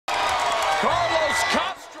Carlos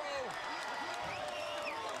Castro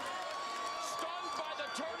stunned by the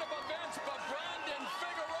turn of events, but Brandon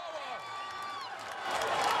Figueroa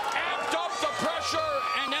amped up the pressure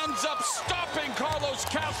and ends up stopping Carlos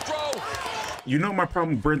Castro. You know my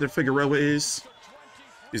problem with Brenda Figueroa is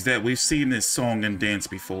that we've seen this song and dance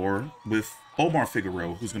before with Omar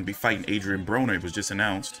Figueroa, who's going to be fighting Adrien Broner. It was just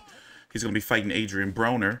announced. He's going to be fighting Adrien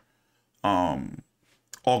Broner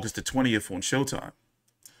August the 20th on Showtime.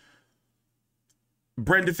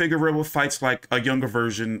 Brenda Figueroa fights like a younger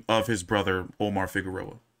version of his brother, Omar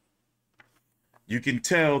Figueroa. You can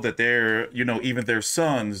tell that they're, you know, even their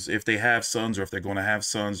sons, if they have sons or if they're going to have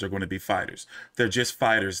sons, they're going to be fighters. They're just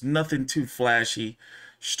fighters. Nothing too flashy.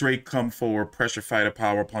 Straight come forward, pressure fighter,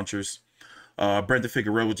 power punchers. Brenda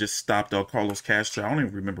Figueroa just stopped Carlos Castro. I don't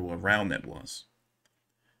even remember what round that was.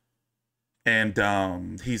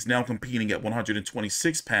 And he's now competing at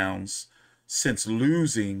 126 pounds since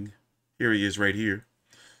losing, here he is right here,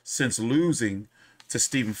 since losing to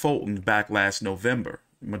Stephen Fulton back last November,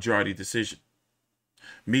 majority decision.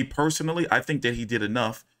 Me personally, I think that he did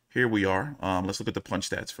enough. Here we are. Let's look at the punch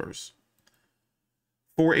stats first.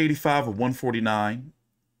 485 of 149.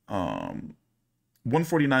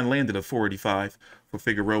 149 landed of 485 for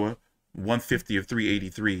Figueroa. 150 of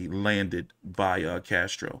 383 landed by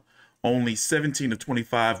Castro. Only 17 of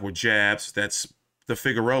 25 were jabs. That's the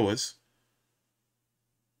Figueroas.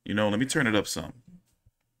 You know, let me turn it up some.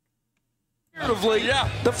 Yeah,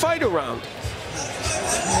 the fight around.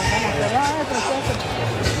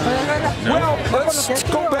 No. Well, let's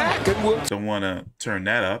go back and we'll... Don't want to turn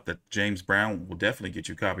that up. That James Brown will definitely get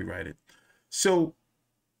you copyrighted. So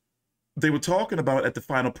they were talking about at the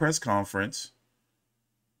final press conference.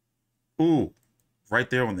 Ooh, right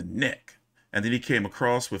there on the neck. And then he came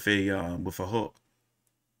across with a hook.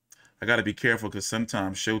 I got to be careful because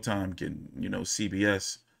sometimes Showtime can, you know,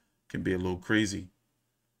 CBS can be a little crazy.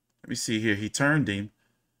 Let me see here. He turned him,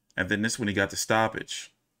 and then this one he got the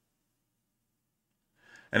stoppage.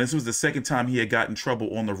 And this was the second time he had gotten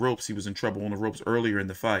trouble on the ropes. He was in trouble on the ropes earlier in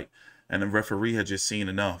the fight, and the referee had just seen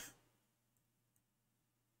enough.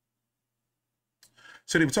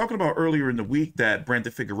 So they were talking about earlier in the week that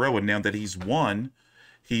Brenda Figueroa, now that he's won,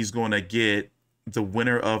 he's going to get the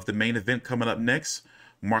winner of the main event coming up next,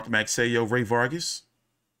 Magsayo Vargas.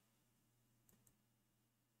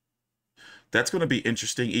 That's going to be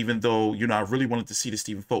interesting, even though, you know, I really wanted to see the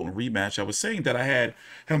Stephen Fulton rematch. I was saying that I had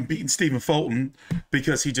him beating Stephen Fulton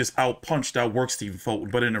because he just outworked Stephen Fulton.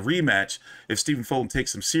 But in a rematch, if Stephen Fulton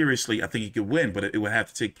takes him seriously, I think he could win. But it would have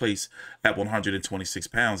to take place at 126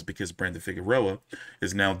 pounds because Brenda Figueroa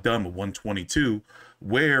is now done with 122,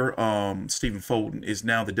 where Stephen Fulton is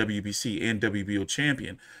now the WBC and WBO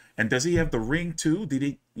champion. And does he have the ring too? Did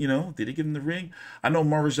he give him the ring? I know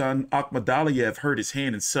Marjan Akhmadaliev hurt his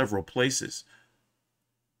hand in several places.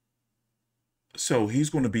 So he's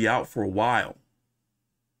going to be out for a while.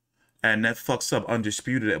 And that fucks up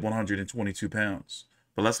Undisputed at 122 pounds.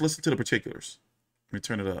 But let's listen to the particulars. Let me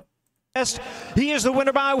turn it up. He is the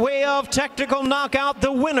winner by way of technical knockout,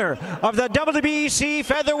 the winner of the WBC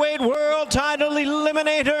Featherweight World Title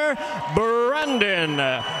Eliminator, Brandon,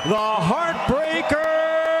 the Heartbreaker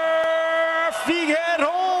Figueroa.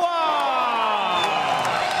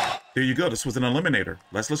 There you go. This was an eliminator.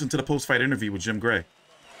 Let's listen to the post-fight interview with Jim Gray.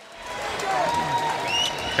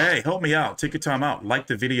 Hey, help me out. Take your time out. Like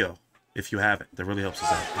the video if you haven't. That really helps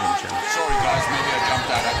us out. sorry guys, maybe I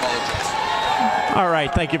jumped out. I apologize. All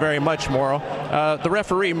right, thank you very much, Morrow. The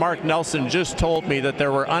referee, Mark Nelson, just told me that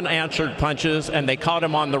there were unanswered punches, and they caught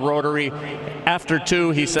him on the rotary. After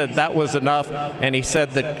two, he said that was enough, and he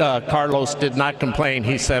said that Carlos did not complain.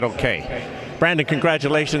 He said okay. Brandon,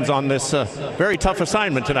 congratulations on this very tough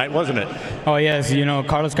assignment tonight, wasn't it? Oh, yes. You know,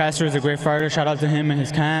 Carlos Castro is a great fighter. Shout out to him and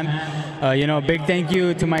his camp. You know, big thank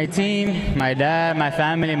you to my team, my dad, my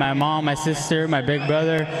family, my mom, my sister, my big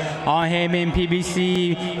brother, All Heyman,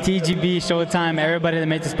 PBC, TGB, Showtime, everybody that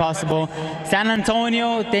made this possible. San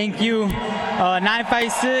Antonio, thank you.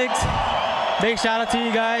 956, big shout out to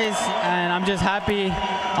you guys, and I'm just happy,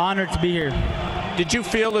 honored to be here. Did you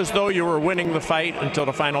feel as though you were winning the fight until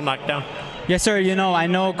the final knockdown? Yes, sir. You know, I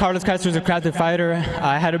know Carlos Castro is a crafted fighter.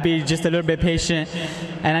 I had to be just a little bit patient,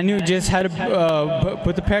 and I knew just how to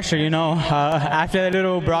put the pressure, you know. After the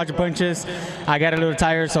little barrage of punches, I got a little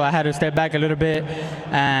tired, so I had to step back a little bit.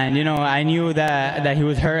 And, you know, I knew that he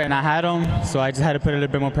was hurt, and I had him, so I just had to put a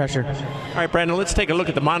little bit more pressure. All right, Brandon, let's take a look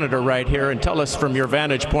at the monitor right here and tell us from your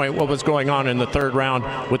vantage point what was going on in the third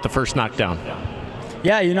round with the first knockdown.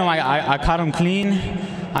 Yeah, you know, I caught him clean.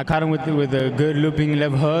 I caught him with a good looping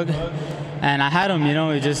left hook. And I had him, you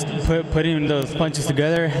know, just putting those punches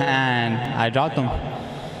together, and I dropped him.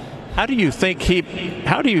 How do you think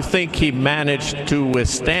he managed to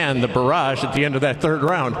withstand the barrage at the end of that third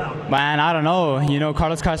round? Man, I don't know. You know,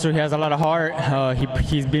 Carlos Castro, he has a lot of heart.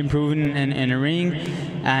 He's been proven in the ring,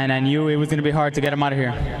 and I knew it was going to be hard to get him out of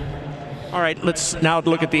here. All right, let's now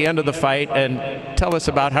look at the end of the fight and tell us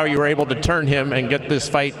about how you were able to turn him and get this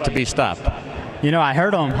fight to be stopped. You know, I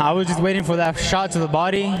heard him. I was just waiting for that shot to the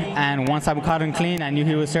body, and once I caught him clean, I knew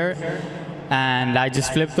he was hurt, and I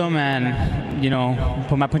just flipped him and, you know,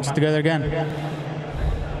 put my punches together again.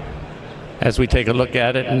 As we take a look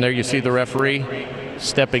at it, and there you see the referee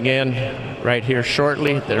stepping in right here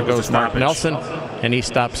shortly. There goes Mark Nelson, and he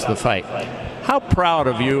stops the fight. How proud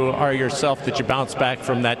of you are yourself that you bounced back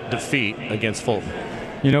from that defeat against Fulton?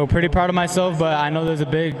 You know, pretty proud of myself, but I know there's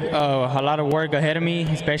a lot of work ahead of me,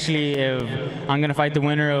 especially if I'm going to fight the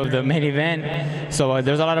winner of the main event. So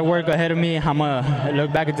there's a lot of work ahead of me. I'm going to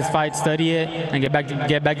look back at this fight, study it, and get back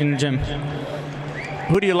in the gym.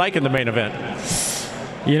 Who do you like in the main event?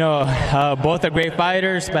 You know, both are great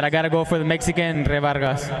fighters, but I got to go for the Mexican,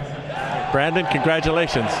 Vargas. Brandon,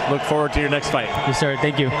 congratulations. Look forward to your next fight. Yes, sir.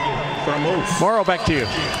 Thank you. Morrow, back to you.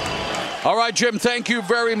 All right, Jim, thank you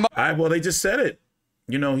very much. All right, well, they just said it.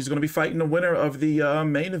 You know, he's going to be fighting the winner of the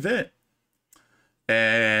main event.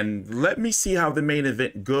 And let me see how the main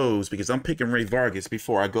event goes, because I'm picking Ray Vargas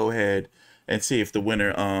before I go ahead and see if the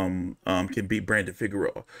winner can beat Brenda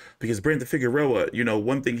Figueroa. Because Brenda Figueroa, you know,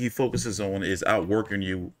 one thing he focuses on is outworking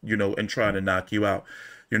you, you know, and trying to knock you out.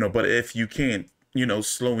 You know, but if you can't, you know,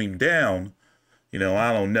 slow him down, you know,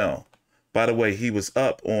 I don't know. By the way, he was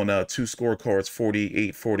up on 2 scorecards,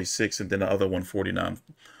 48-46, and then the other one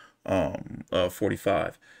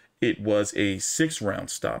 49-45. It was a 6-round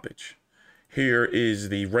stoppage. Here is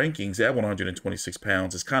the rankings at 126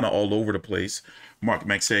 pounds. It's kind of all over the place. Mark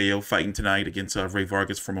Magsayo fighting tonight against Ray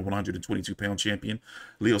Vargas from a 122-pound champion.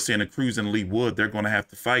 Leo Santa Cruz and Lee Wood, they're going to have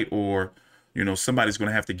to fight, or, you know, somebody's going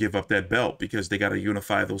to have to give up that belt, because they got to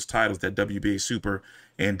unify those titles, that WBA Super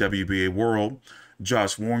and WBA World.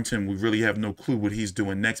 Josh Warrington, we really have no clue what he's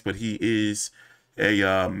doing next, but he is a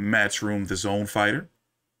Matchroom The Zone fighter.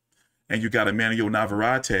 And you got Emmanuel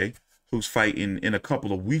Navarrete, who's fighting in a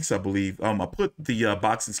couple of weeks, I believe. I put the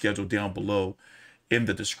boxing schedule down below in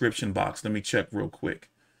the description box. Let me check real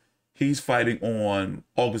quick. He's fighting on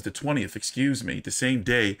August the 20th, excuse me, the same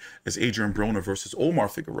day as Adrien Broner versus Omar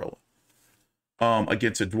Figueroa,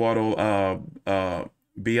 against Eduardo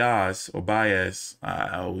Baez.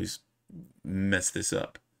 I always mess this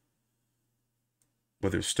up.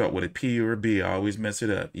 Whether it start with a P or a B, I always mess it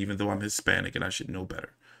up, even though I'm Hispanic and I should know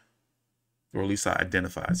better. Or at least I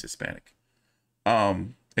identify as Hispanic.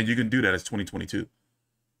 And you can do that as 2022.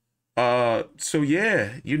 So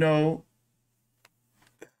yeah, you know,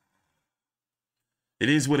 it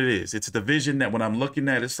is what it is. It's a division that when I'm looking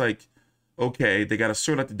at, it's like, okay, they got to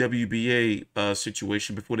sort out the WBA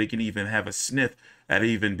situation before they can even have a sniff at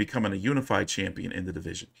even becoming a unified champion in the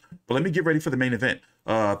division. But let me get ready for the main event.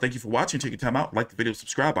 Thank you for watching. Take your time out. Like the video,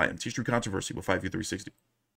 subscribe. I am T-Street Controversy with 5U360.